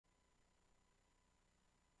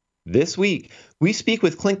This week, we speak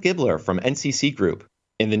with Clint Gibler from NCC Group.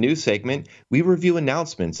 In the news segment, we review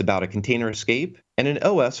announcements about a container escape and an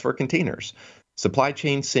OS for containers. Supply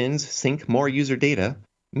chain sins sync more user data,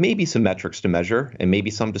 maybe some metrics to measure, and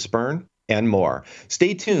maybe some to spurn, and more.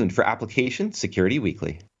 Stay tuned for Application Security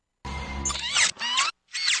Weekly.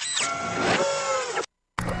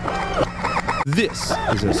 This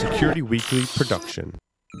is a Security Weekly production.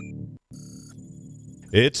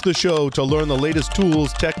 It's the show to learn the latest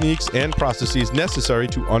tools, techniques, and processes necessary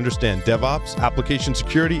to understand DevOps, application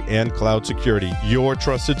security, and cloud security. Your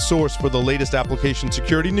trusted source for the latest application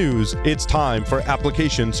security news. It's time for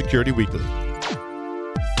Application Security Weekly.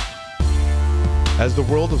 As the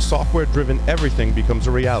world of software-driven everything becomes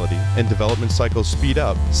a reality and development cycles speed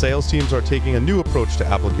up, sales teams are taking a new approach to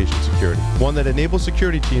application security, one that enables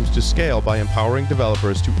security teams to scale by empowering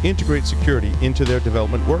developers to integrate security into their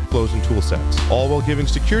development workflows and tool sets, all while giving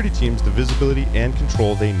security teams the visibility and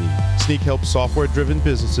control they need. Snyk helps software-driven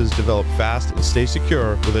businesses develop fast and stay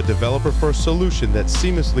secure with a developer-first solution that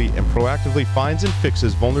seamlessly and proactively finds and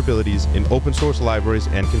fixes vulnerabilities in open-source libraries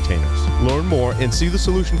and containers. Learn more and see the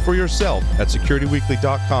solution for yourself at securityweekly.com/Snyk.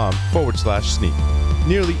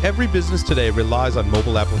 Nearly every business today relies on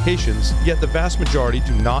mobile applications, yet the vast majority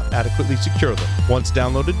do not adequately secure them. Once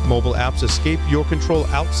downloaded, mobile apps escape your control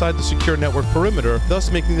outside the secure network perimeter, thus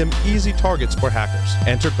making them easy targets for hackers.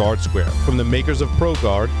 Enter GuardSquare. From the makers of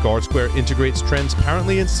ProGuard, GuardSquare integrates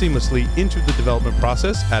transparently and seamlessly into the development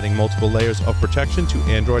process, adding multiple layers of protection to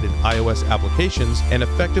Android and iOS applications, and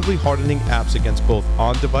effectively hardening apps against both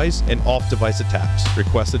on-device and off-device attacks.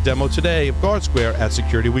 Request a demo today of GuardSquare at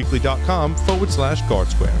securityweekly.com/GuardSquare.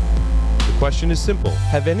 The question is simple.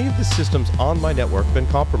 Have any of the systems on my network been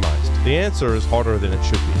compromised? The answer is harder than it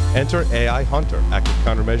should be. Enter AI Hunter. Active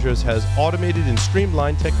Countermeasures has automated and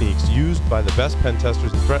streamlined techniques used by the best pen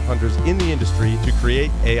testers and threat hunters in the industry to create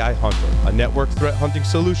AI Hunter, a network threat hunting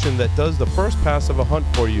solution that does the first pass of a hunt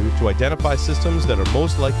for you to identify systems that are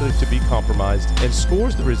most likely to be compromised and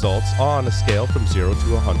scores the results on a scale from 0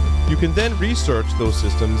 to 100. You can then research those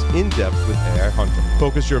systems in depth with AI Hunter.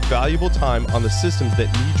 Focus your valuable time on the systems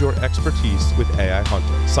that need your expertise with AI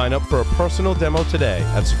Hunter. Sign up for a personal demo today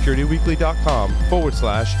at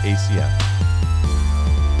securityweekly.com/ACM.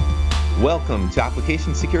 Welcome to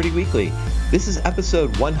Application Security Weekly. This is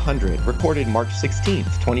episode 100, recorded March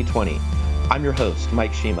 16th, 2020. I'm your host,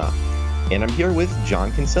 Mike Shima, and I'm here with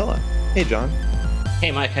John Kinsella. Hey, John.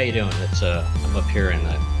 Hey, Mike. How you doing? I'm up here in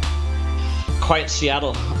quiet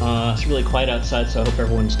Seattle. It's really quiet outside, so I hope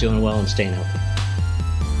everyone's doing well and staying healthy.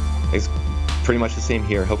 It's pretty much the same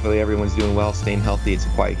here. Hopefully everyone's doing well, staying healthy. It's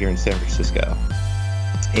quiet here in San Francisco.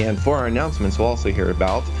 And for our announcements, we'll also hear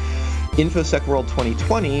about InfoSec World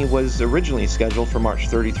 2020 was originally scheduled for March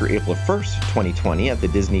 30 through April 1st, 2020 at the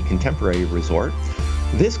Disney Contemporary Resort.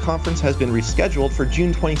 This conference has been rescheduled for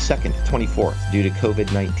June 22nd to 24th due to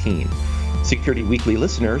COVID-19. Security Weekly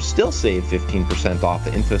listeners still save 15% off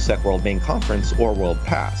the InfoSec World Main Conference or World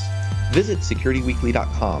Pass. Visit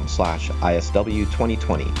securityweekly.com/ISW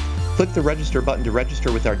 2020. Click the register button to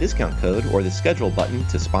register with our discount code or the schedule button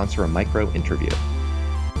to sponsor a micro interview.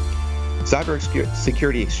 Cyber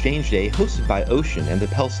Security Exchange Day, hosted by Ocean and the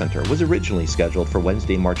Pell Center, was originally scheduled for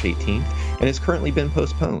Wednesday, March 18th and has currently been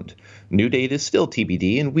postponed. New date is still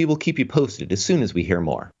TBD, and we will keep you posted as soon as we hear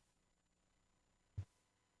more.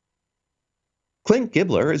 Clint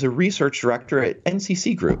Gibler is a research director at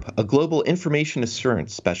NCC Group, a global information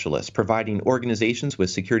assurance specialist providing organizations with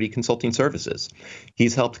security consulting services.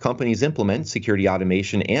 He's helped companies implement security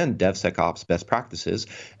automation and DevSecOps best practices,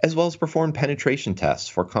 as well as perform penetration tests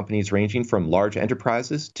for companies ranging from large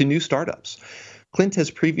enterprises to new startups. Clint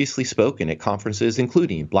has previously spoken at conferences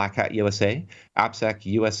including Black Hat USA, AppSec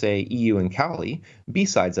USA, EU and Cali,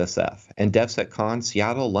 B-Sides SF, and DevSecCon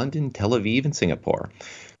Seattle, London, Tel Aviv, and Singapore.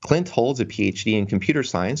 Clint holds a PhD in computer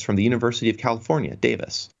science from the University of California,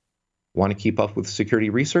 Davis. Want to keep up with security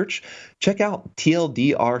research? Check out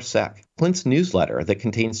TLDR-Sec, Clint's newsletter that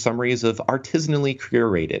contains summaries of artisanally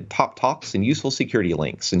curated top talks and useful security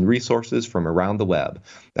links and resources from around the web.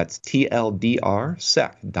 That's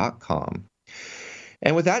TLDRsec.com.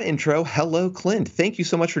 And with that intro, hello, Clint. Thank you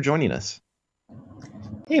so much for joining us.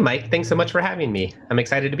 Hey, Mike. Thanks so much for having me. I'm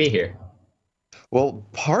excited to be here. Well,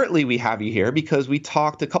 partly we have you here because we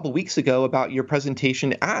talked a couple weeks ago about your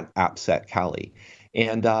presentation at AppSec Cali.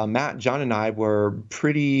 And Matt, John, and I were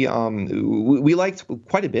pretty, we liked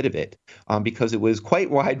quite a bit of it because it was quite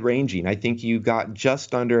wide-ranging. I think you got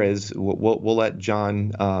just under, as we'll let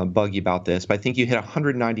John bug you about this, but I think you hit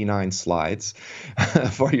 199 slides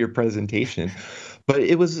for your presentation. But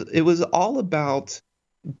it was all about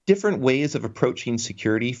different ways of approaching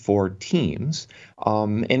security for teams.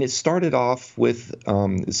 And it started off with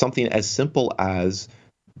something as simple as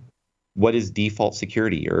what is default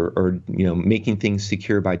security, or making things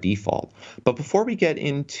secure by default. But before we get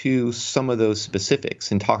into some of those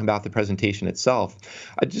specifics and talking about the presentation itself,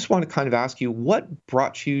 I just want to kind of ask you, what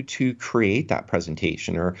brought you to create that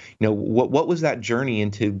presentation, or what was that journey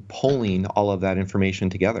into pulling all of that information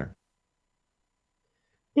together?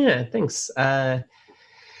 Yeah, thanks. I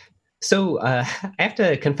have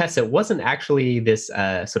to confess, it wasn't actually this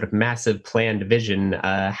sort of massive planned vision.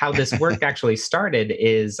 How this work actually started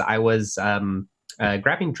is I was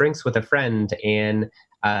grabbing drinks with a friend, and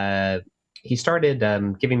he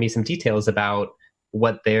started giving me some details about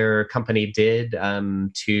what their company did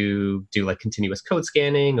to do like continuous code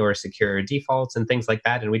scanning or secure defaults and things like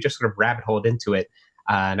that. And we just sort of rabbit holed into it.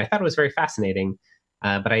 And I thought it was very fascinating.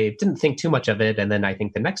 But I didn't think too much of it. And then I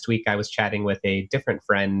think the next week I was chatting with a different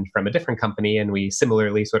friend from a different company, and we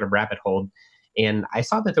similarly sort of rabbit holed. And I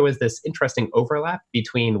saw that there was this interesting overlap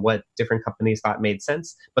between what different companies thought made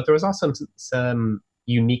sense, but there was also some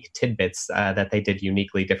unique tidbits that they did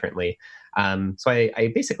uniquely differently. So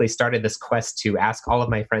I basically started this quest to ask all of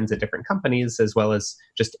my friends at different companies, as well as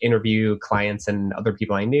just interview clients and other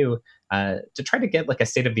people I knew, to try to get like a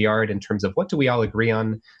state of the art in terms of what do we all agree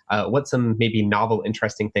on, what some maybe novel,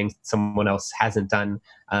 interesting things that someone else hasn't done,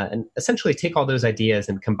 and essentially take all those ideas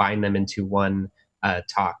and combine them into one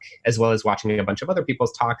talk, as well as watching a bunch of other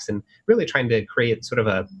people's talks and really trying to create sort of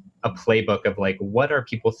a playbook of like, what are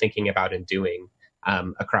people thinking about and doing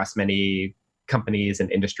across many companies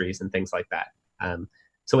and industries and things like that.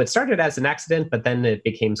 So it started as an accident, but then it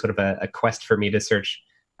became sort of a quest for me to search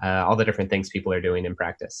all the different things people are doing in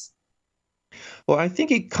practice. Well, I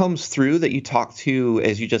think it comes through that you talk to,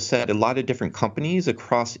 as you just said, a lot of different companies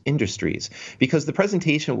across industries, because the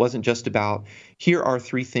presentation wasn't just about, here are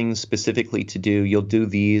three things specifically to do, you'll do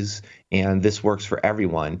these, and this works for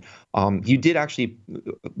everyone. You did actually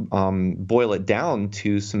boil it down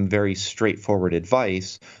to some very straightforward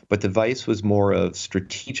advice, but the advice was more of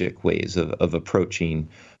strategic ways of approaching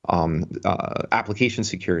application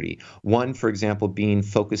security. One, for example, being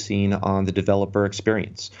focusing on the developer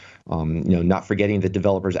experience. Not forgetting that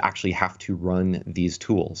developers actually have to run these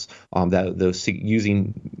tools.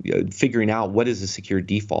 Figuring out what is a secure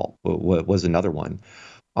default was another one.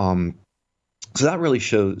 So that really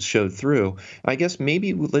showed through. I guess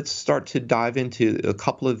maybe let's start to dive into a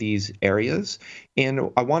couple of these areas.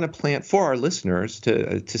 And I want to plant for our listeners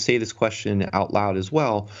to say this question out loud as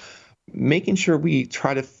well, making sure we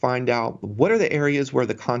try to find out what are the areas where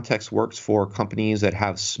the context works for companies that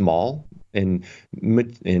have small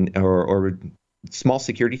or small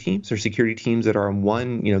security teams, or security teams that are on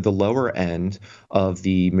the lower end of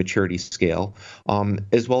the maturity scale,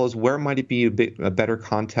 as well as where might it be a better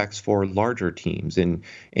context for larger teams, and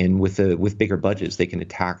with bigger budgets, they can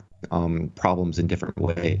attack problems in different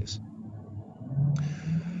ways.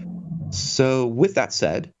 So with that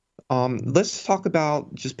said, let's talk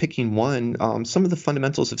about, just picking one, some of the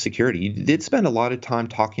fundamentals of security. You did spend a lot of time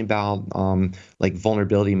talking about like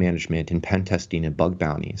vulnerability management and pen testing and bug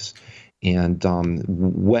bounties, and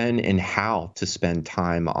when and how to spend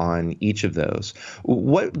time on each of those.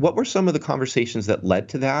 What were some of the conversations that led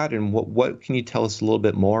to that, and what can you tell us a little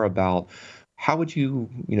bit more about? How would you,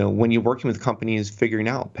 when you're working with companies figuring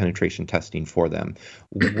out penetration testing for them,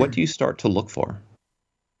 what do you start to look for?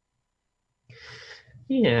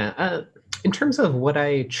 Yeah, in terms of what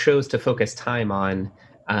I chose to focus time on,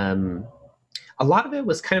 a lot of it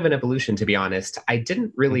was kind of an evolution, to be honest. I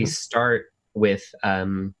didn't really start with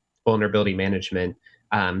vulnerability management.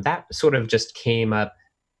 That sort of just came up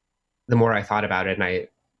the more I thought about it, and I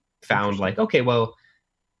found like, okay, well,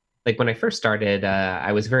 like when I first started,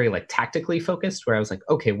 I was very like tactically focused, where I was like,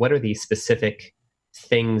 okay, what are these specific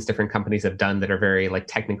things different companies have done that are very like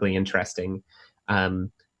technically interesting?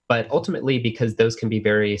 But ultimately, because those can be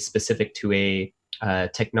very specific to a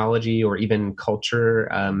technology or even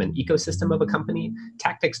culture and ecosystem of a company,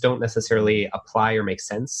 tactics don't necessarily apply or make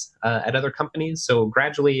sense at other companies. So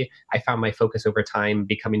gradually, I found my focus over time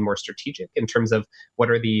becoming more strategic in terms of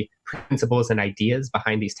what are the principles and ideas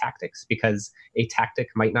behind these tactics, because a tactic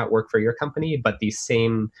might not work for your company, but the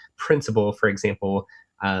same principle, for example,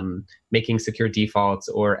 making secure defaults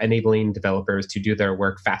or enabling developers to do their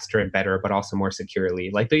work faster and better, but also more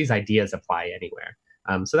securely. Like these ideas apply anywhere.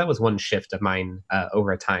 So that was one shift of mine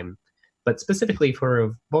over time. But specifically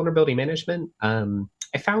for vulnerability management,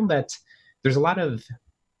 I found that there's a lot of,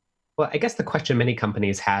 well, I guess the question many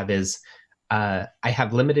companies have is, I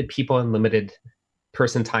have limited people and limited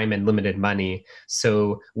person time and limited money.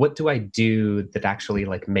 So what do I do that actually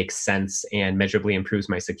like makes sense and measurably improves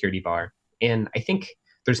my security bar? And I think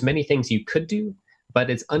there's many things you could do, but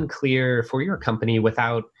it's unclear for your company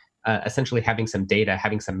without essentially having some data,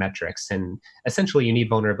 having some metrics. And essentially you need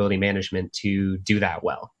vulnerability management to do that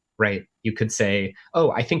well, right? You could say,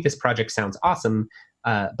 oh, I think this project sounds awesome,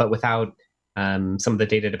 but without some of the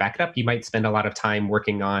data to back it up, you might spend a lot of time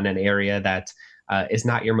working on an area that is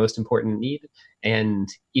not your most important need. And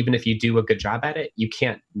even if you do a good job at it, you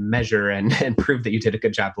can't measure and prove that you did a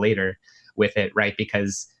good job later with it, right?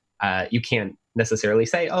 Because you can't necessarily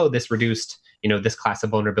say, oh, this reduced, this class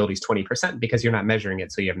of vulnerabilities 20% because you're not measuring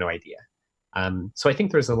it, so you have no idea. So I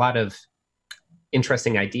think there's a lot of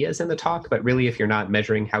interesting ideas in the talk, but really if you're not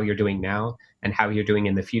measuring how you're doing now and how you're doing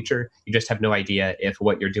in the future, you just have no idea if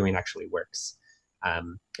what you're doing actually works.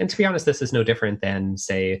 And to be honest, this is no different than,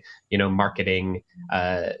 say, marketing,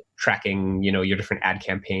 tracking, your different ad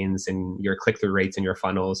campaigns and your click-through rates in your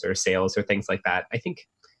funnels or sales or things like that. I think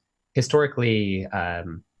historically,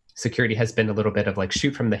 security has been a little bit of like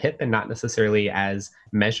shoot from the hip and not necessarily as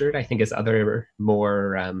measured, I think, as other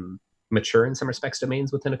more mature in some respects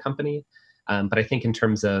domains within a company. But I think in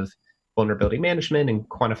terms of vulnerability management and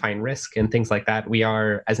quantifying risk and things like that, we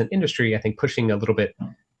are, as an industry, I think, pushing a little bit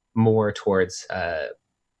more towards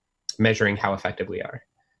measuring how effective we are.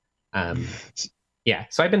 Yeah,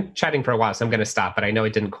 so I've been chatting for a while, so I'm going to stop, but I know I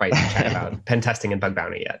didn't quite chat about pen testing and bug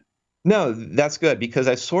bounty yet. No, that's good, because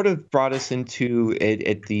I sort of brought us into it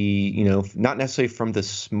at the, not necessarily from the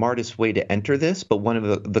smartest way to enter this, but one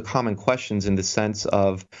of the common questions in the sense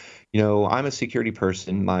of, I'm a security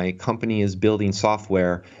person. My company is building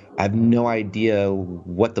software. I have no idea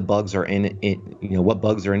what the bugs are what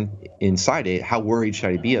bugs are inside it. How worried should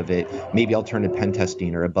I be of it? Maybe I'll turn to pen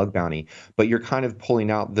testing or a bug bounty. But you're kind of pulling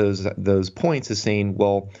out those points as saying,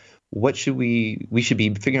 well, what should we should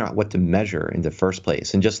be figuring out what to measure in the first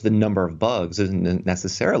place, and just the number of bugs isn't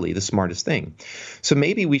necessarily the smartest thing. So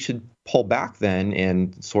maybe we should pull back then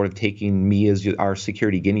and sort of taking me as our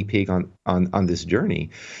security guinea pig on this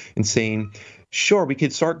journey and saying, sure, we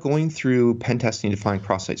could start going through pen testing to find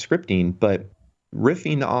cross-site scripting, but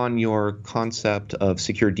riffing on your concept of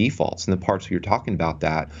secure defaults and the parts where you're talking about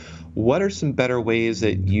that, what are some better ways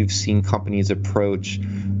that you've seen companies approach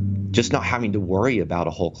just not having to worry about a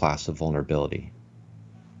whole class of vulnerability?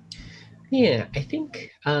 Yeah, I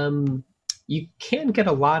think you can get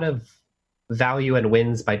a lot of value and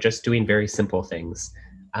wins by just doing very simple things.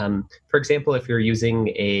 For example, if you're using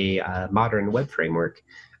a modern web framework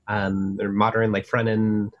or modern like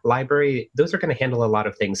front-end library, those are going to handle a lot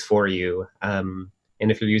of things for you. And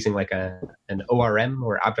if you're using like an ORM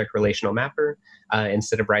or object relational mapper,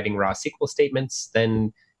 instead of writing raw SQL statements,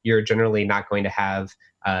 then you're generally not going to have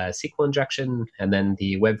SQL injection, and then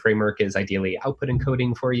the web framework is ideally output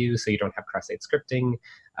encoding for you, so you don't have cross-site scripting.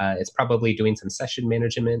 It's probably doing some session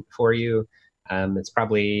management for you. It's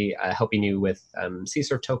probably helping you with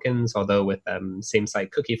CSRF tokens, although with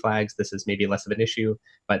same-site cookie flags, this is maybe less of an issue.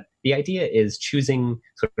 But the idea is choosing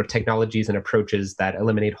sort of technologies and approaches that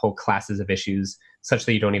eliminate whole classes of issues such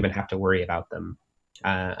that you don't even have to worry about them.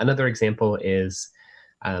 Another example is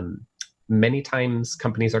many times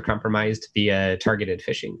companies are compromised via targeted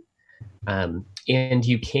phishing. And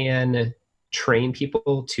you can train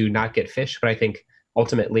people to not get phished, but I think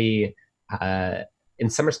ultimately, in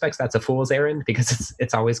some respects, that's a fool's errand because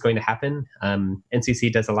it's always going to happen.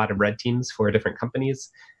 NCC does a lot of red teams for different companies.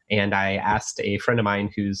 And I asked a friend of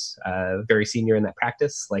mine who's very senior in that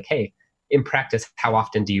practice, like, hey, in practice, how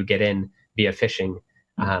often do you get in via phishing?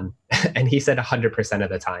 And he said 100% of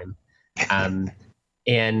the time.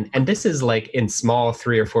 And this is like in small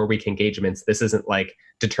 3 or 4 week engagements. This isn't like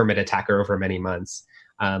determined attacker over many months.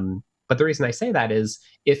 But the reason I say that is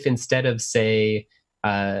if instead of, say,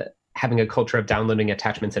 having a culture of downloading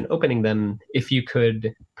attachments and opening them, if you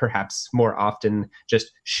could perhaps more often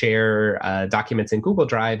just share documents in Google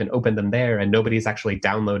Drive and open them there, and nobody's actually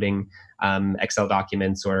downloading Excel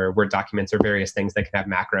documents or Word documents or various things that can have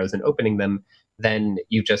macros and opening them, then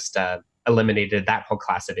you just eliminated that whole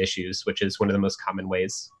class of issues, which is one of the most common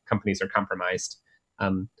ways companies are compromised.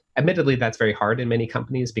 Admittedly, that's very hard in many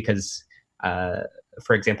companies because,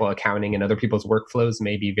 for example, accounting and other people's workflows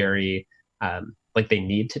may be very, like they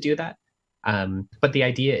need to do that. But the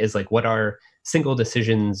idea is like, what are single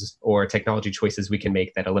decisions or technology choices we can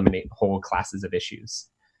make that eliminate whole classes of issues?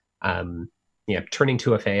 Turning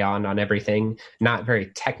 2FA on everything, not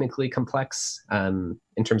very technically complex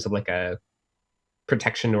in terms of like a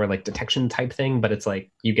protection or like detection type thing, but it's like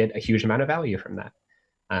you get a huge amount of value from that.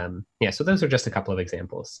 So those are just a couple of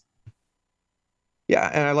examples. Yeah,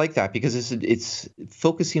 and I like that because it's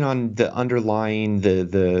focusing on the underlying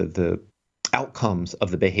the outcomes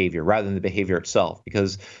of the behavior rather than the behavior itself,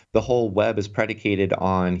 because the whole web is predicated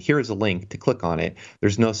on here is a link to click on it.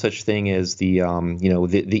 There's no such thing as the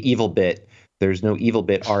evil bit. There's no evil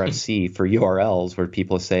bit RFC for URLs where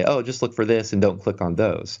people say, oh, just look for this and don't click on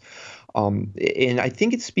those. And I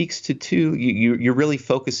think it speaks to two. You're really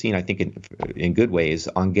focusing, I think, in good ways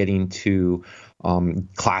on getting to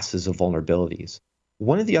classes of vulnerabilities.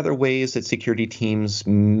 One of the other ways that security teams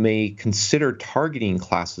may consider targeting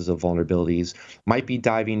classes of vulnerabilities might be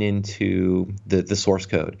diving into the source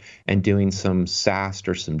code and doing some SAST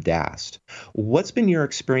or some DAST. What's been your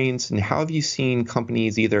experience, and how have you seen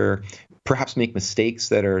companies either perhaps make mistakes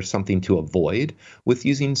that are something to avoid with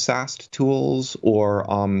using SAST tools, or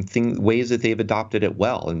ways that they've adopted it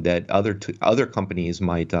well and that other companies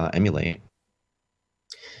might emulate?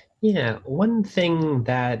 Yeah, one thing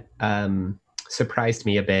that surprised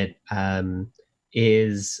me a bit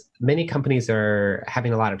is many companies are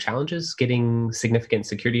having a lot of challenges getting significant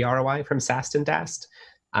security ROI from SAST and DAST.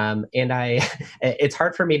 And it's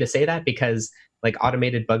hard for me to say that because like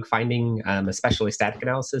automated bug finding, especially static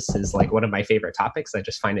analysis, is like one of my favorite topics. I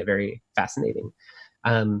just find it very fascinating.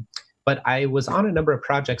 But I was on a number of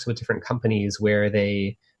projects with different companies where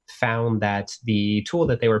they found that the tool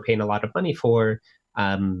that they were paying a lot of money for,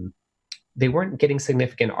 they weren't getting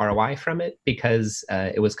significant ROI from it because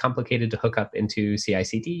it was complicated to hook up into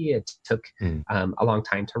CI/CD. It took a long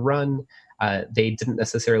time to run. They didn't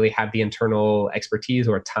necessarily have the internal expertise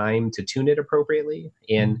or time to tune it appropriately.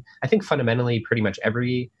 And I think fundamentally, pretty much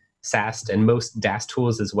every SAST and most DAST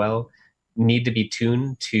tools as well need to be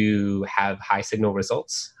tuned to have high signal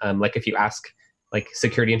results. Like if you ask like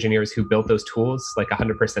security engineers who built those tools, like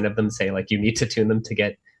 100% of them say like you need to tune them to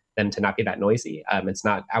get them to not be that noisy. It's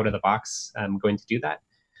not out of the box going to do that.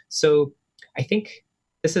 So I think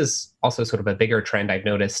this is also sort of a bigger trend I've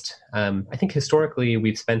noticed. I think historically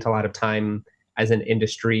we've spent a lot of time as an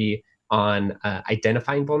industry on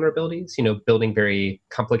identifying vulnerabilities, building very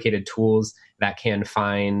complicated tools that can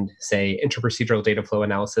find, say, interprocedural data flow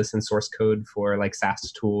analysis and source code for like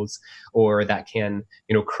SAST tools, or that can,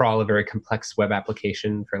 crawl a very complex web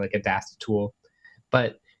application for like a DAST tool.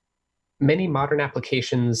 But many modern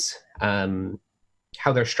applications,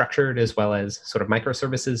 how they're structured as well as sort of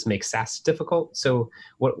microservices make SAST difficult. So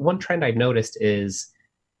one trend I've noticed is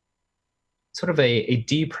sort of a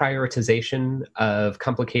deprioritization of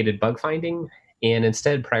complicated bug finding, and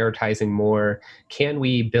instead prioritizing more, can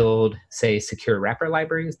we build, say, secure wrapper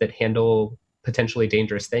libraries that handle potentially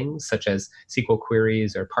dangerous things such as SQL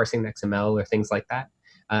queries or parsing XML or things like that,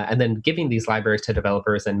 and then giving these libraries to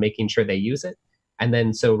developers and making sure they use it. And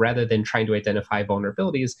then so rather than trying to identify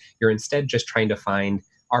vulnerabilities, you're instead just trying to find,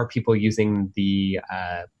 are people using the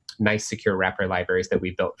nice secure wrapper libraries that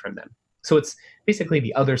we built from them? So it's basically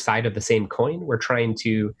the other side of the same coin. We're trying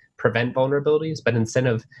to prevent vulnerabilities, but instead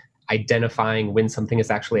of identifying when something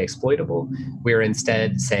is actually exploitable, we're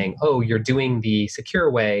instead saying, oh, you're doing the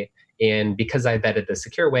secure way, and because I vetted the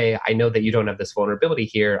secure way, I know that you don't have this vulnerability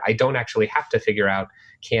here. I don't actually have to figure out,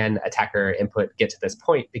 can attacker input get to this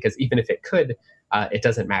point? Because even if it could, it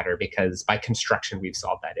doesn't matter because by construction, we've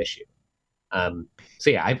solved that issue. So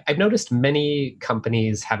yeah, I've noticed many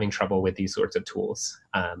companies having trouble with these sorts of tools,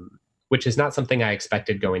 which is not something I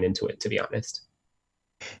expected going into it, to be honest.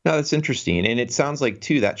 No, that's interesting. And it sounds like,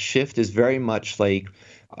 too, that shift is very much like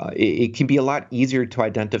it can be a lot easier to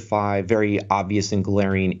identify very obvious and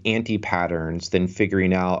glaring anti-patterns than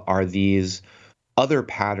figuring out, are these other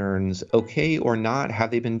patterns okay or not?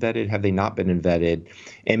 Have they been vetted? Have they not been vetted?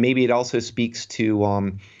 And maybe it also speaks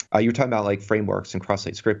to, you're talking about like frameworks and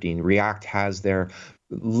cross-site scripting. React has their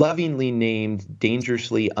lovingly named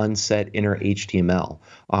dangerously unset inner HTML,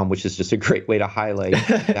 which is just a great way to highlight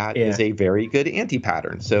that is a very good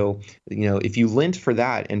anti-pattern. So, if you lint for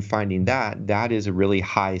that and finding that is a really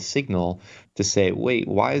high signal to say, wait,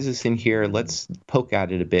 why is this in here? Let's poke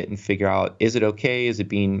at it a bit and figure out, is it okay? Is it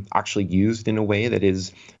being actually used in a way that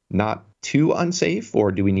is not too unsafe,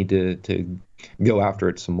 or do we need to go after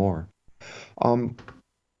it some more?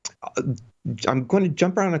 I'm going to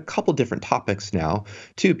jump around a couple different topics now,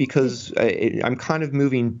 too, because I'm kind of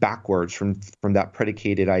moving backwards from that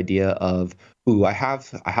predicated idea of, ooh, I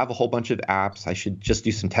have a whole bunch of apps. I should just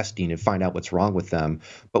do some testing and find out what's wrong with them.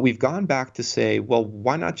 But we've gone back to say, well,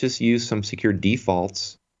 why not just use some secure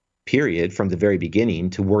defaults, period, from the very beginning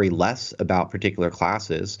to worry less about particular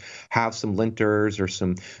classes, have some linters or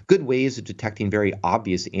some good ways of detecting very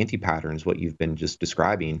obvious anti-patterns, what you've been just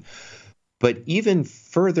describing. But even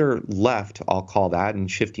further left, I'll call that, and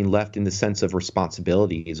shifting left in the sense of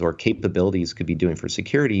responsibilities or capabilities could be doing for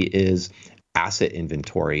security, is asset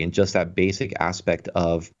inventory and just that basic aspect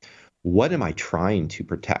of what am I trying to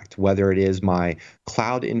protect, whether it is my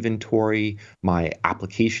cloud inventory, my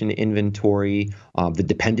application inventory, the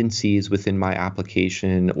dependencies within my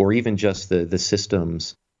application, or even just the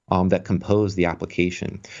systems that compose the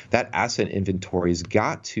application. That asset inventory's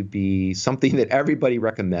got to be something that everybody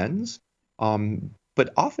recommends,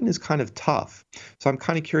 but often is kind of tough. So I'm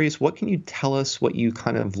kind of curious, what can you tell us what you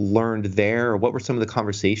kind of learned there, or what were some of the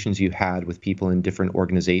conversations you had with people in different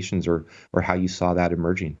organizations, or how you saw that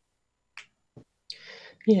emerging?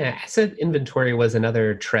 Yeah, asset inventory was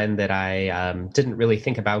another trend that I didn't really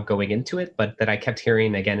think about going into it, but that I kept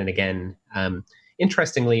hearing again and again.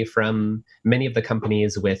 Interestingly, from many of the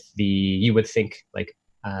companies with you would think like,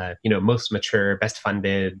 most mature, best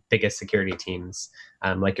funded, biggest security teams,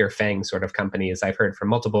 like your FANG sort of companies. I've heard from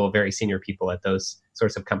multiple very senior people at those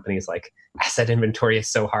sorts of companies, like asset inventory is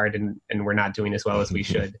so hard and we're not doing as well as we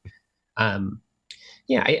should.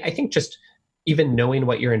 I think just even knowing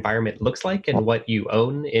what your environment looks like and what you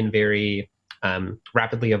own in very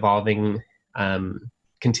rapidly evolving,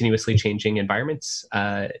 continuously changing environments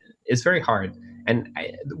is very hard. And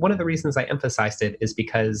one of the reasons I emphasized it is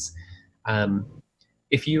because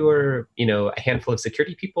if you're, a handful of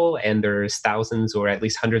security people and there's thousands or at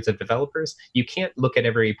least hundreds of developers, you can't look at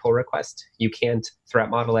every pull request. You can't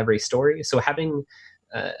threat model every story. So having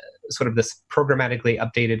sort of this programmatically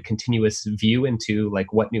updated continuous view into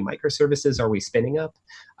like what new microservices are we spinning up,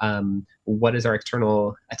 what is our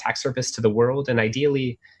external attack surface to the world, and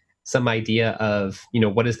ideally some idea of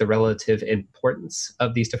what is the relative importance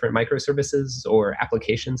of these different microservices or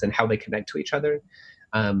applications and how they connect to each other,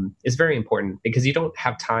 is very important, because you don't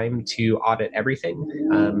have time to audit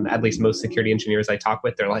everything. At least most security engineers I talk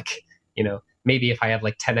with, they're like, maybe if I have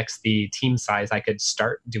like 10x the team size, I could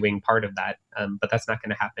start doing part of that, but that's not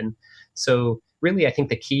going to happen. So really, I think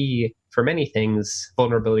the key for many things,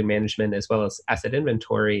 vulnerability management as well as asset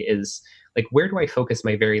inventory, is like, where do I focus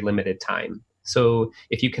my very limited time? So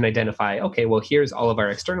if you can identify, okay, well, here's all of our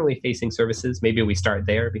externally facing services, maybe we start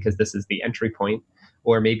there because this is the entry point.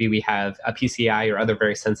 Or maybe we have a PCI or other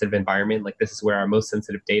very sensitive environment, like this is where our most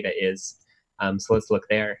sensitive data is. So let's look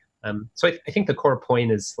there. So I think the core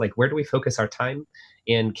point is like, where do we focus our time,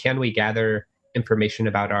 and can we gather information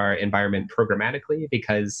about our environment programmatically?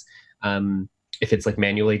 Because if it's like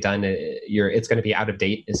manually done, it's going to be out of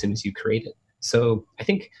date as soon as you create it. So I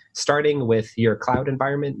think starting with your cloud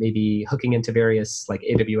environment, maybe hooking into various like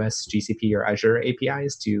AWS, GCP, or Azure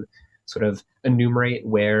APIs to sort of enumerate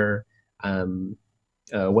where,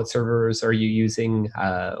 what servers are you using,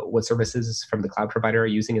 what services from the cloud provider are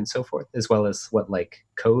you using, and so forth, as well as what like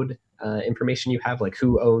code information you have, like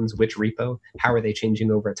who owns which repo, how are they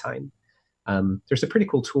changing over time. There's a pretty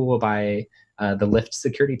cool tool by the Lyft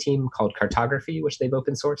security team called Cartography, which they've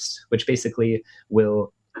open sourced, which basically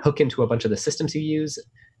will hook into a bunch of the systems you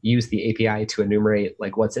use the API to enumerate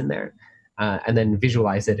like what's in there, and then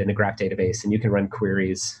visualize it in a graph database. And you can run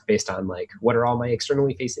queries based on like, what are all my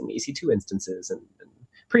externally facing EC2 instances, and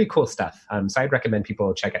pretty cool stuff. So I'd recommend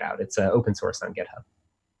people check it out. It's open source on GitHub.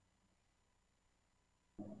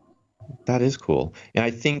 That is cool. And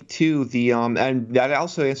I think too, and that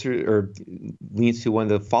also leads to one of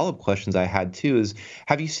the follow-up questions I had too, is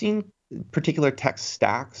have you seen particular tech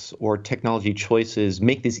stacks or technology choices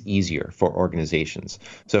make this easier for organizations?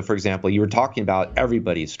 So for example, you were talking about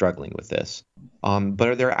everybody's struggling with this, but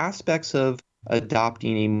are there aspects of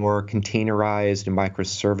adopting a more containerized and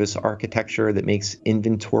microservice architecture that makes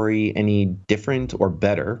inventory any different or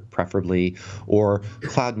better, preferably, or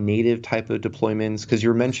cloud native type of deployments? Because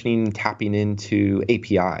you're mentioning tapping into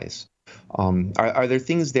APIs. Are there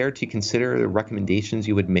things there to consider, the recommendations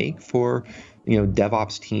you would make for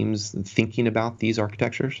DevOps teams thinking about these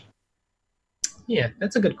architectures? Yeah,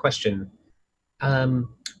 that's a good question.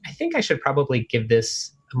 I think I should probably give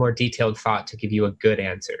this a more detailed thought to give you a good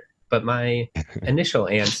answer. But my initial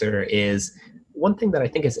answer is, one thing that I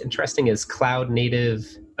think is interesting is cloud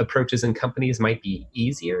native approaches in companies might be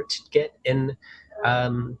easier to get in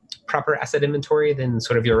proper asset inventory than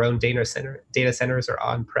sort of your own data centers or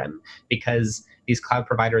on-prem, because these cloud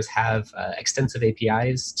providers have extensive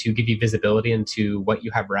APIs to give you visibility into what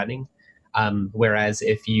you have running. Whereas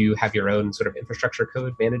if you have your own sort of infrastructure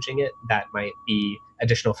code managing it, that might be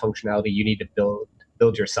additional functionality you need to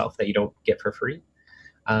build yourself that you don't get for free.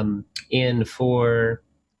 And for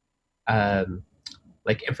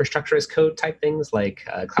like infrastructure as code type things like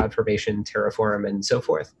CloudFormation, Terraform, and so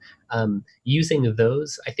forth, using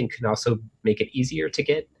those, I think, can also make it easier to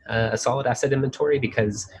get a solid asset inventory,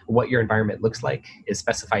 because what your environment looks like is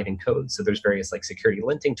specified in code. So there's various like security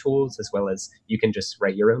linting tools, as well as you can just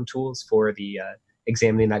write your own tools for the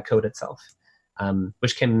examining that code itself.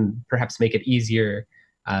 which can perhaps make it easier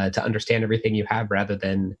to understand everything you have rather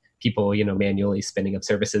than people, manually spinning up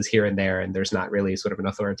services here and there, and there's not really sort of an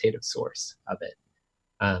authoritative source of it.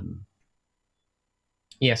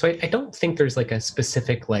 So I don't think there's like a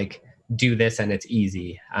specific do this and it's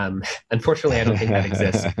easy. Unfortunately, I don't think that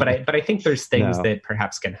exists, but I think there's things that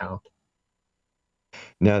perhaps can help.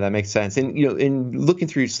 No, that makes sense. And in looking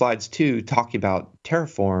through your slides too, talking about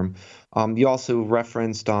Terraform, you also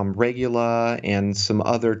referenced Regula and some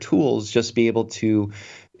other tools just to be able to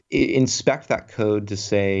inspect that code to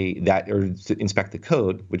say that, or to inspect the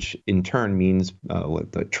code, which in turn means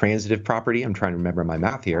the transitive property. I'm trying to remember my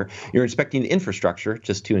math here. You're inspecting the infrastructure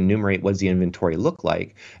just to enumerate what does the inventory look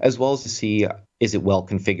like, as well as to see is it well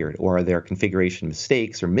configured, or are there configuration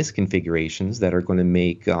mistakes or misconfigurations that are going to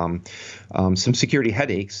make some security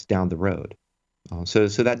headaches down the road. So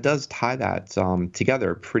that does tie that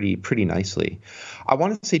together pretty nicely. I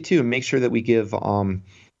wanted to say too, make sure that we give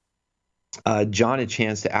John a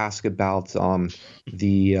chance to ask about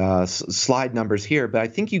the slide numbers here, but I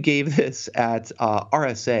think you gave this at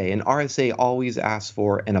RSA, and RSA always asks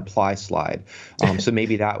for an apply slide. So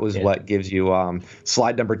maybe that was what gives you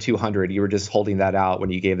slide number 200. You were just holding that out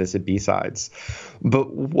when you gave this at B-sides.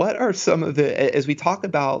 But what are some of the, as we talk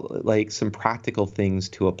about some practical things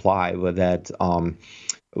to apply with that,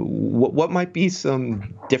 what might be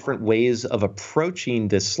some different ways of approaching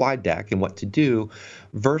this slide deck and what to do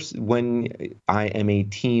versus when I am a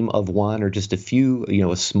team of one or just a few,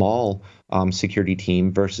 a small security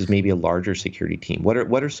team versus maybe a larger security team?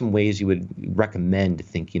 What are some ways you would recommend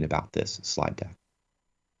thinking about this slide deck?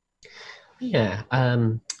 Yeah.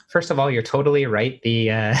 First of all, you're totally right. The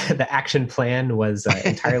action plan was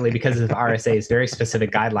entirely because of RSA's very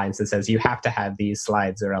specific guidelines that says you have to have these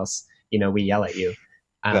slides or else, we yell at you.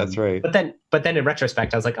 That's right. But then in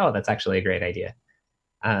retrospect, I was like, oh, that's actually a great idea.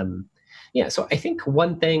 So I think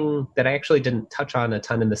one thing that I actually didn't touch on a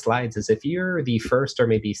ton in the slides is if you're the first or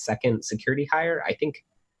maybe second security hire, I think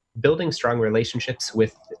building strong relationships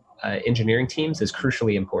with engineering teams is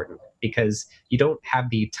crucially important because you don't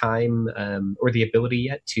have the time or the ability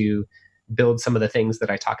yet to build some of the things that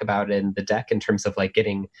I talk about in the deck in terms of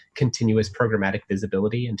getting continuous programmatic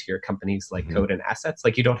visibility into your company's code and assets.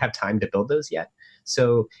 You don't have time to build those yet.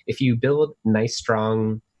 So if you build nice,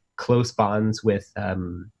 strong, close bonds with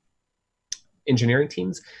engineering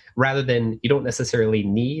teams, rather than you don't necessarily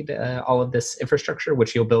need all of this infrastructure,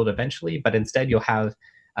 which you'll build eventually, but instead you'll have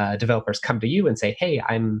developers come to you and say, hey,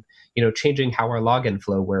 I'm changing how our login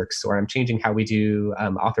flow works, or I'm changing how we do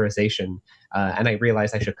authorization, and I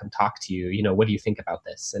realize I should come talk to you. What do you think about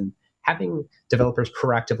this? And having developers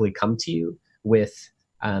proactively come to you with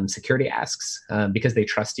security asks because they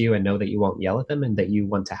trust you and know that you won't yell at them and that you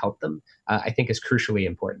want to help them, I think is crucially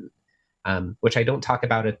important, which I don't talk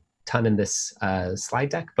about a ton in this slide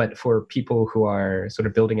deck, but for people who are sort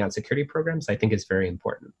of building out security programs, I think is very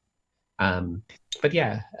important. In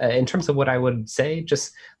terms of what I would say,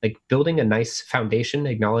 just building a nice foundation,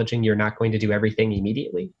 acknowledging you're not going to do everything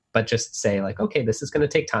immediately, but just say okay, this is going to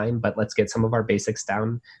take time, but let's get some of our basics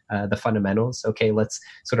down, the fundamentals. Okay, let's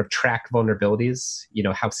sort of track vulnerabilities.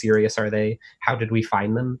 How serious are they? How did we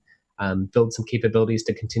find them? Build some capabilities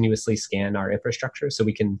to continuously scan our infrastructure so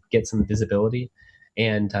we can get some visibility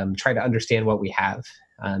and try to understand what we have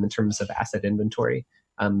in terms of asset inventory.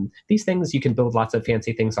 These things you can build lots of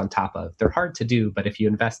fancy things on top of. They're hard to do, but if you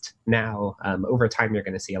invest now, over time, you're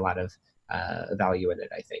going to see a lot of value in it,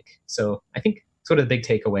 I think. So I think sort of the big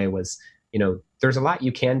takeaway was, there's a lot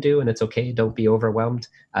you can do and it's okay. Don't be overwhelmed.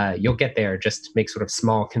 You'll get there. Just make sort of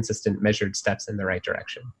small, consistent, measured steps in the right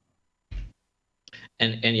direction.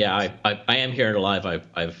 And yeah, I am here live.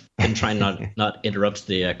 I've been trying not interrupt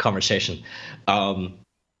the conversation.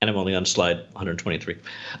 And I'm only on slide 123.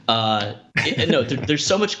 No, there's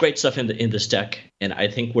so much great stuff in this deck, and I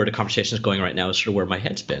think where the conversation is going right now is sort of where my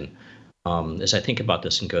head's been as I think about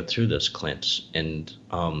this and go through this, Clint. And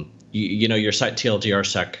your site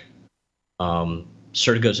TLDRSec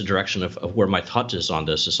sort of goes the direction of where my thought is on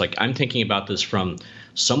this. It's I'm thinking about this from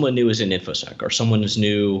someone new is in InfoSec, or someone is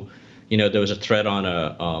new. There was a thread on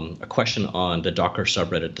a question on the Docker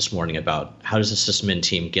subreddit this morning about how does the sysadmin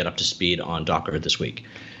team get up to speed on Docker this week?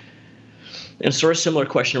 And sort of similar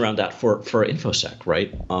question around that for InfoSec,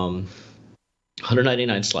 right?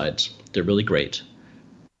 199 slides, they're really great.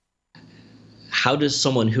 How does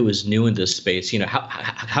someone who is new in this space,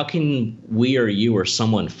 how can we or you or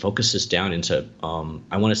someone focus this down into,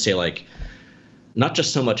 I want to say not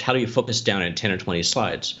just so much how do you focus down in 10 or 20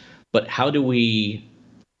 slides, but how do we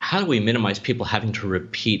minimize people having to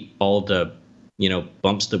repeat all the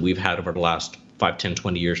bumps that we've had over the last 5, 10,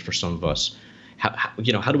 20 years for some of us?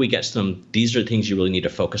 how do we get some? These are the things you really need to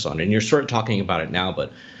focus on, and you're sort of talking about it now,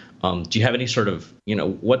 but do you have any sort of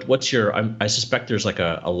what's your? I suspect there's like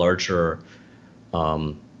a larger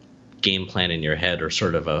game plan in your head, or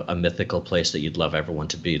sort of a mythical place that you'd love everyone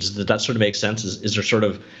to be. Does that sort of make sense? Is there sort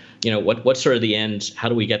of what's sort of the end? How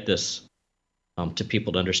do we get this to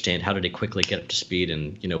people to understand? How do they quickly get up to speed?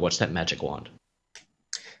 And what's that magic wand?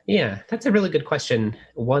 Yeah, that's a really good question.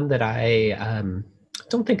 One that I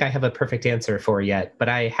don't think I have a perfect answer for yet, but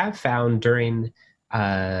I have found during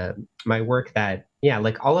my work that,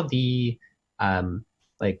 like all of the,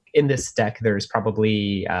 like in this deck, there's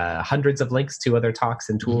probably hundreds of links to other talks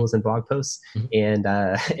and tools and blog posts. And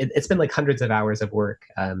it's been like hundreds of hours of work,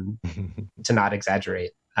 to not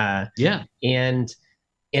exaggerate. And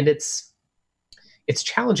it's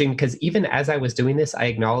challenging because even as I was doing this, I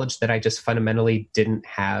acknowledged that I just fundamentally didn't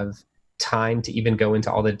have time to even go into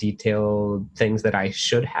all the detailed things that I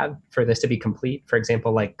should have for this to be complete. For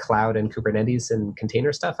example, like cloud and Kubernetes and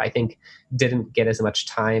container stuff, I think didn't get as much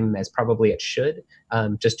time as probably it should,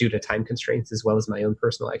 just due to time constraints as well as my own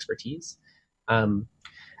personal expertise.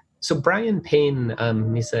 So Brian Payne,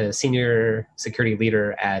 he's a senior security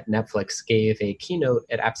leader at Netflix, gave a keynote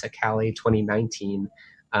at AppSec Cali 2019.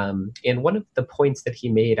 And one of the points that he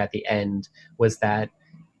made at the end was that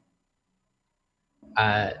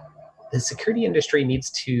the security industry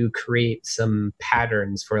needs to create some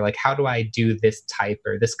patterns for like, how do I do this type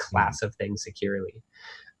or this class of thing securely?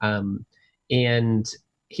 And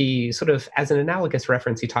he sort of, as an analogous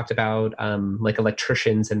reference, he talked about like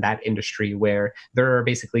electricians in that industry, where there are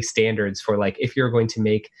basically standards for like, if you're going to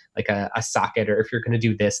make like a socket, or if you're going to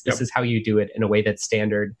do this, this is how you do it in a way that's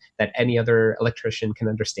standard, that any other electrician can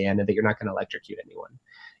understand, and that you're not going to electrocute anyone.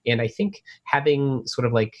 And I think having sort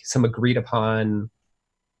of like some agreed upon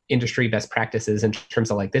industry best practices in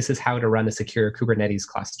terms of like, this is how to run a secure Kubernetes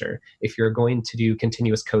cluster. If you're going to do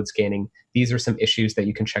continuous code scanning, these are some issues that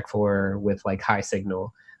you can check for with like high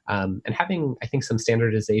signal. And having, I think, some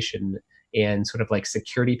standardization and sort of like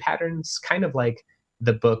security patterns, kind of like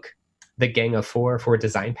the book, The Gang of Four for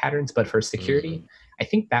design patterns, but for security, I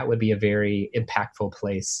think that would be a very impactful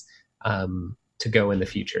place to go in the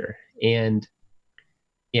future. And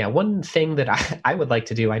yeah, one thing that I would like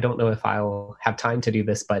to do, I don't know if I'll have time to do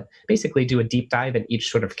this, but basically do a deep dive in each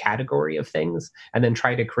sort of category of things, and then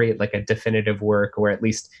try to create like a definitive work, or at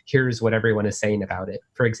least here's what everyone is saying about it.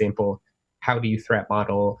 For example, how do you threat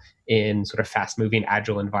model in sort of fast moving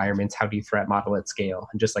agile environments? How do you threat model at scale?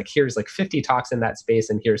 And just like, here's like 50 talks in that space,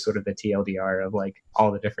 and here's sort of the TLDR of like all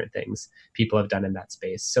the different things people have done in that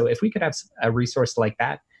space. So if we could have a resource like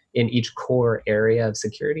that in each core area of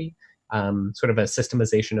security, sort of a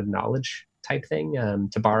systemization of knowledge type thing,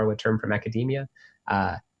 to borrow a term from academia,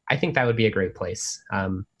 I think that would be a great place.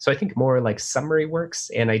 So I think more like summary works,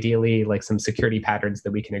 and ideally like some security patterns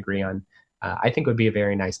that we can agree on, I think would be a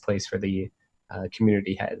very nice place for the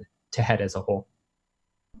community to head as a whole.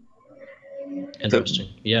 Interesting.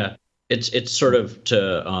 Yeah, it's sort of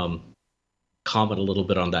to comment a little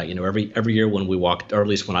bit on that. Every year when we walk, or at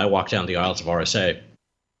least when I walk down the aisles of RSA,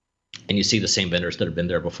 and you see the same vendors that have been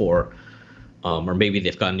there before, or maybe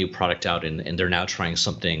they've got a new product out and they're now trying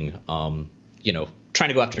something, trying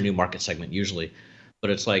to go after a new market segment usually. But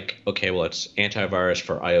it's like, okay, well, it's antivirus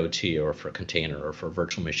for IoT or for container or for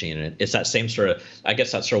virtual machine. And it's that same sort of, I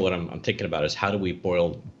guess that's sort of what I'm thinking about, is how do we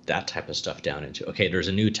boil that type of stuff down into, okay, there's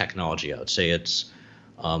a new technology out. Say it's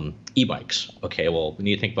e-bikes. Okay, well, we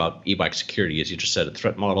need to think about e-bike security, as you just said, a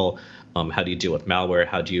threat model. How do you deal with malware?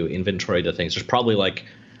 How do you inventory the things? There's probably like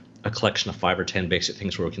a collection of 5 or 10 basic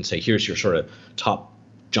things where we can say, here's your sort of top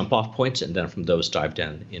jump off points, and then from those dive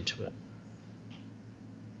down into it.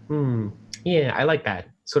 Yeah, I like that.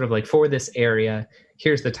 Sort of like, for this area,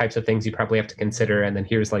 here's the types of things you probably have to consider, and then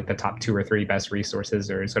here's like the top 2 or 3 best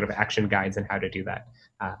resources or sort of action guides and how to do that.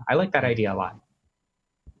 I like that idea a lot.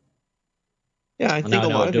 Yeah, I think a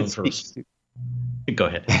lot of it. Go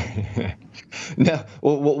ahead. No,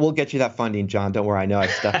 we'll get you that funding, John. Don't worry. I know I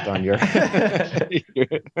stepped on your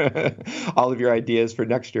all of your ideas for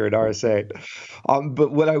next year at RSA.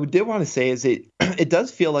 But what I did want to say is it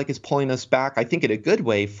does feel like it's pulling us back, I think in a good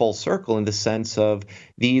way, full circle, in the sense of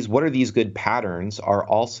what are these good patterns are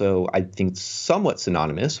also, I think, somewhat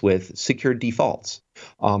synonymous with secure defaults.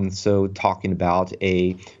 So talking about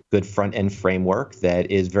a good front-end framework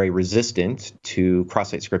that is very resistant to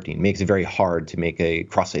cross-site scripting, makes it very hard to make a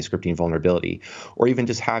cross-site scripting vulnerability, or even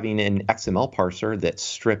just having an XML parser that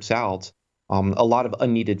strips out a lot of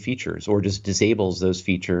unneeded features, or just disables those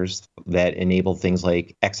features that enable things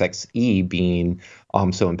like XXE being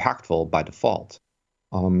so impactful by default.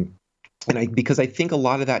 Because I think a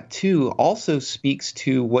lot of that too also speaks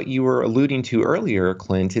to what you were alluding to earlier,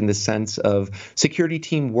 Clint, in the sense of security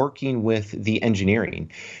team working with the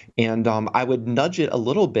engineering. And I would nudge it a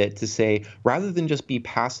little bit to say, rather than just be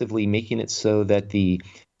passively making it so that the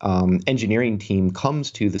engineering team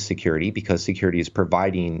comes to the security because security is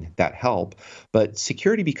providing that help, but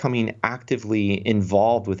security becoming actively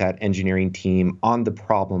involved with that engineering team on the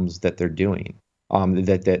problems that they're doing.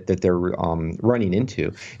 That they're running into.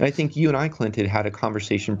 And I think you and I, Clint, had a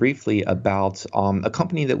conversation briefly about a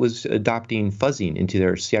company that was adopting fuzzing into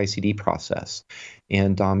their CI/CD process.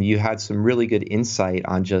 And you had some really good insight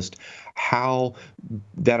on just how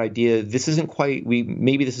that idea, this isn't quite,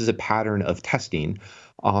 maybe this is a pattern of testing,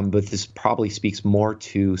 but this probably speaks more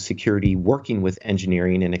to security working with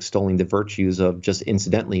engineering and extolling the virtues of just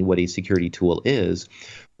incidentally what a security tool is.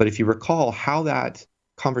 But if you recall how that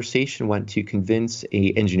conversation went to convince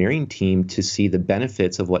a engineering team to see the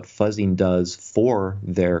benefits of what fuzzing does for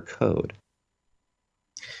their code.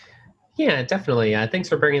 Yeah, definitely. Thanks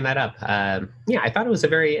for bringing that up. Yeah, I thought it was a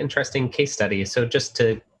very interesting case study. So just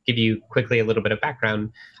to give you quickly a little bit of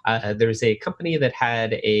background, there's a company that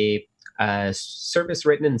had a service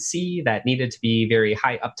written in C that needed to be very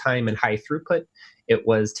high uptime and high throughput. It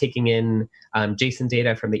was taking in JSON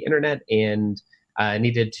data from the internet and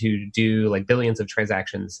needed to do like billions of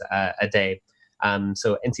transactions a day.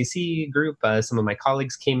 So NCC group, some of my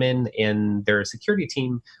colleagues came in and their security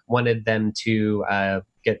team wanted them to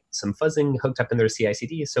get some fuzzing hooked up in their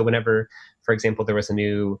CI/CD. So whenever, for example, there was a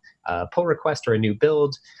new pull request or a new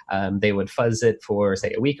build, they would fuzz it for,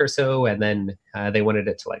 say, a week or so, and then they wanted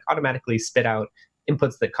it to like automatically spit out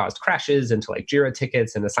inputs that caused crashes into like Jira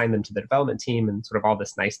tickets and assign them to the development team and sort of all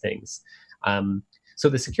this nice things. So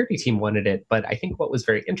the security team wanted it, but I think what was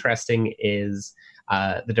very interesting is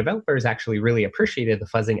the developers actually really appreciated the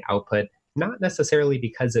fuzzing output, not necessarily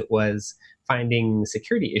because it was finding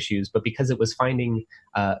security issues, but because it was finding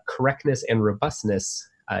correctness and robustness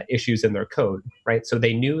issues in their code, right? So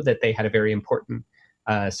they knew that they had a very important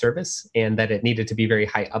service and that it needed to be very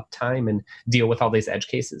high uptime and deal with all these edge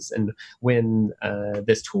cases. And when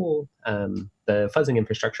this tool, the fuzzing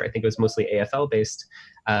infrastructure, I think it was mostly AFL based,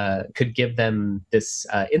 could give them this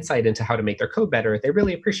insight into how to make their code better, they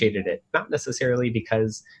really appreciated it. Not necessarily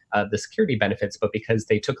because of the security benefits, but because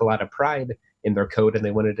they took a lot of pride in their code and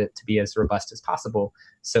they wanted it to be as robust as possible.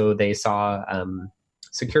 So they saw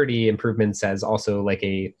security improvements as also like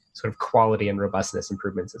a sort of quality and robustness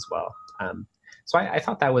improvements as well. So I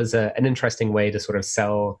thought that was an interesting way to sort of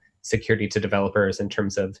sell security to developers in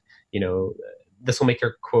terms of, this will make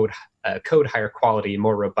your code higher quality,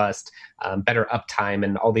 more robust, better uptime,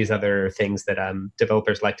 and all these other things that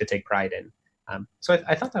developers like to take pride in. So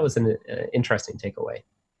I thought that was an interesting takeaway.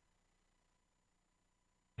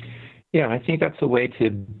 Yeah, I think that's a way to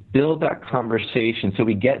build that conversation so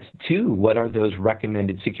we get to what are those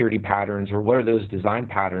recommended security patterns or what are those design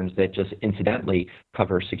patterns that just incidentally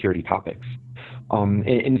cover security topics.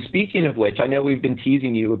 And speaking of which, I know we've been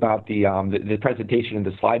teasing you about the presentation in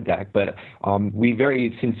the slide deck, but we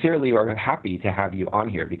very sincerely are happy to have you on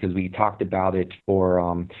here because we talked about it for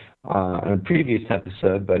a previous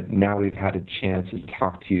episode, but now we've had a chance to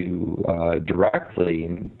talk to you directly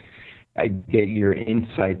and get your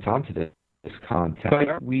insights onto this content.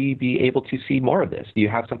 Should we be able to see more of this? Do you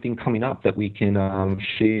have something coming up that we can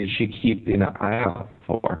should keep an eye out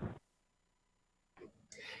for?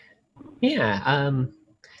 Yeah,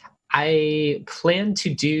 I plan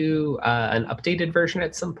to do an updated version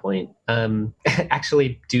at some point.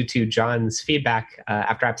 Actually, due to John's feedback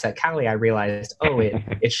after AppSec Cali, I realized,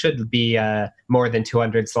 it should be more than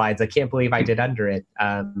 200 slides. I can't believe I did under it.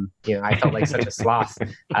 I felt like such a sloth.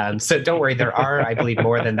 So don't worry, there are, I believe,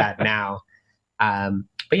 more than that now.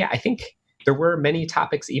 But yeah, I think there were many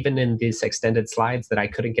topics even in these extended slides that I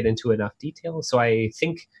couldn't get into enough detail. So I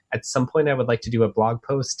think at some point I would like to do a blog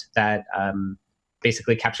post that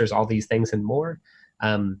basically captures all these things and more.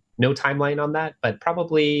 No timeline on that, but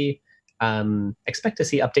probably expect to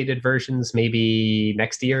see updated versions maybe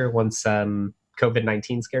next year once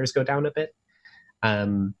COVID-19 scares go down a bit.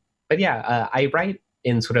 But yeah, I write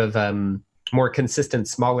in sort of more consistent,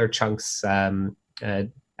 smaller chunks,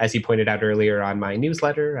 as you pointed out earlier on my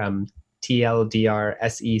newsletter, tldrsec.com.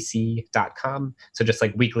 So just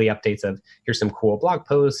like weekly updates of here's some cool blog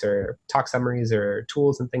posts or talk summaries or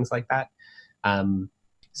tools and things like that.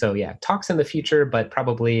 So yeah, talks in the future, but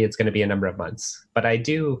probably it's going to be a number of months. But I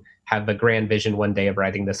do have a grand vision one day of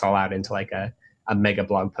writing this all out into like a mega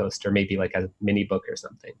blog post or maybe like a mini book or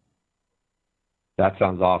something. That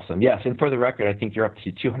sounds awesome. Yes, and for the record, I think you're up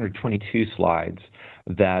to 222 slides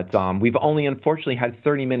that we've only unfortunately had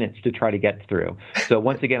 30 minutes to try to get through. So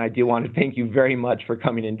once again, I do want to thank you very much for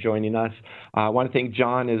coming and joining us. I want to thank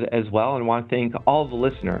John as well, and want to thank all of the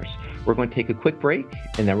listeners. We're going to take a quick break,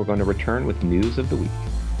 and then we're going to return with news of the week.